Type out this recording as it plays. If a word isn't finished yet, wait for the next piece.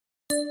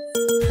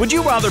Would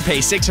you rather pay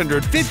 $650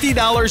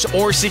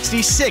 or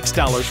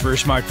 $66 for a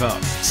smartphone?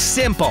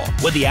 Simple.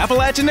 With the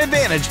Appalachian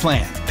Advantage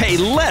plan. Pay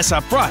less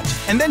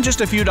upfront and then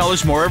just a few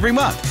dollars more every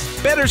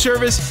month. Better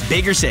service,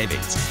 bigger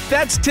savings.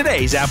 That's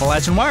today's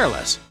Appalachian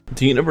Wireless.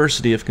 The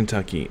University of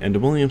Kentucky and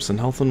Williamson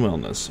Health and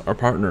Wellness are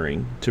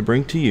partnering to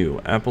bring to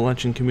you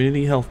Appalachian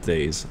Community Health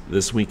Days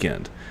this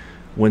weekend.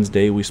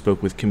 Wednesday, we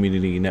spoke with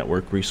Community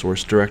Network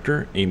Resource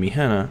Director Amy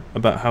Hanna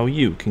about how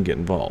you can get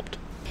involved.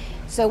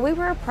 So we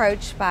were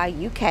approached by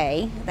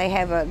UK. They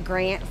have a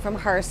grant from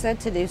HRSA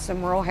to do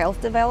some rural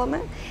health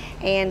development,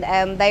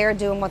 and they are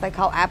doing what they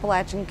call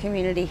Appalachian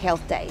Community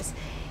Health Days.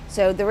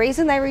 So the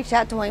reason they reached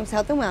out to Williamson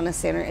Health and Wellness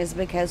Center is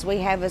because we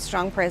have a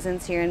strong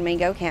presence here in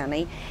Mingo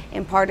County,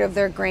 and part of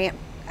their grant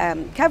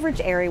coverage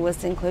area was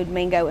to include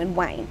Mingo and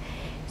Wayne.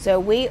 So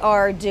we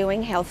are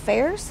doing health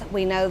fairs.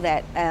 We know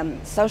that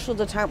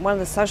one of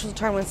the social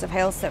determinants of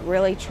health that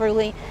really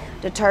truly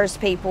deters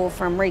people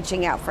from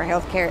reaching out for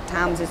health care at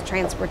times is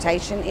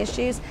transportation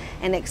issues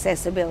and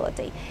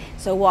accessibility.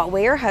 So what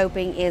we are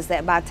hoping is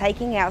that by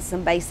taking out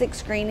some basic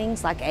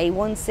screenings like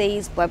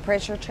A1Cs, blood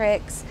pressure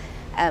checks,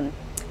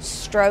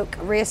 stroke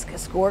risk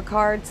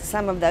scorecards,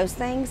 some of those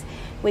things,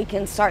 we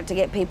can start to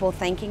get people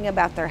thinking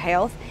about their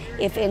health.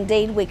 If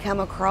indeed we come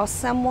across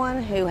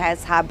someone who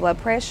has high blood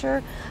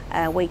pressure,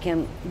 we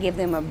can give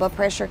them a blood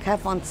pressure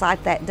cuff on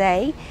site that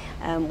day.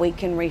 We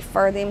can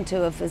refer them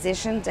to a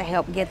physician to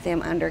help get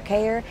them under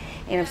care.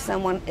 And if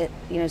someone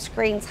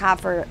screens high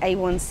for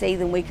A1C,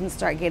 then we can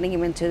start getting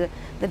them into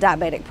the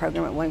diabetic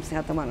program at Williamson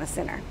Health and Wellness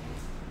Center.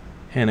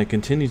 Hannah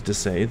continues to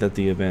say that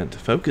the event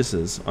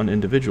focuses on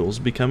individuals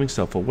becoming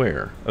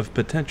self-aware of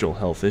potential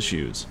health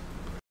issues.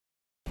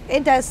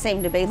 It does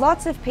seem to be.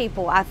 Lots of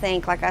people, I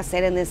think, like I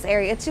said, in this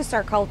area, it's just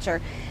our culture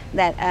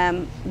that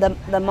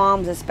the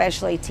moms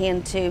especially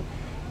tend to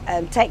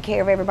take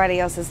care of everybody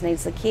else's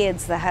needs, the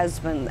kids, the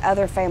husband,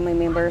 other family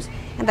members,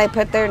 and they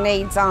put their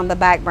needs on the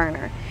back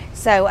burner.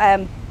 So,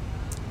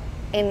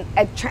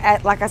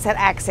 like I said,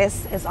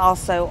 access is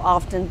also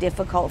often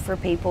difficult for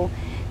people.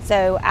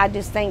 So I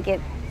just think it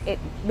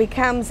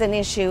becomes an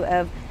issue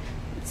of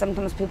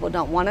sometimes people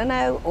don't want to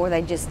know, or they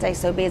just stay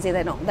so busy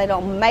they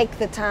don't make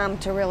the time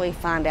to really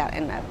find out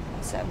and know.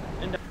 So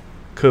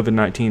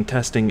COVID-19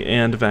 testing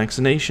and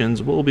vaccinations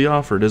will be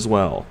offered as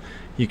well.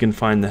 You can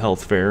find the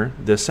health fair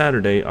this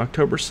Saturday,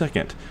 October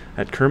 2nd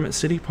at Kermit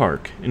City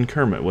Park in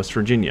Kermit, West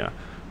Virginia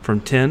from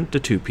 10 to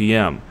 2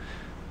 p.m.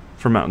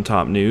 For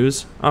Mountaintop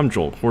News, I'm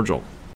Joel Cordial.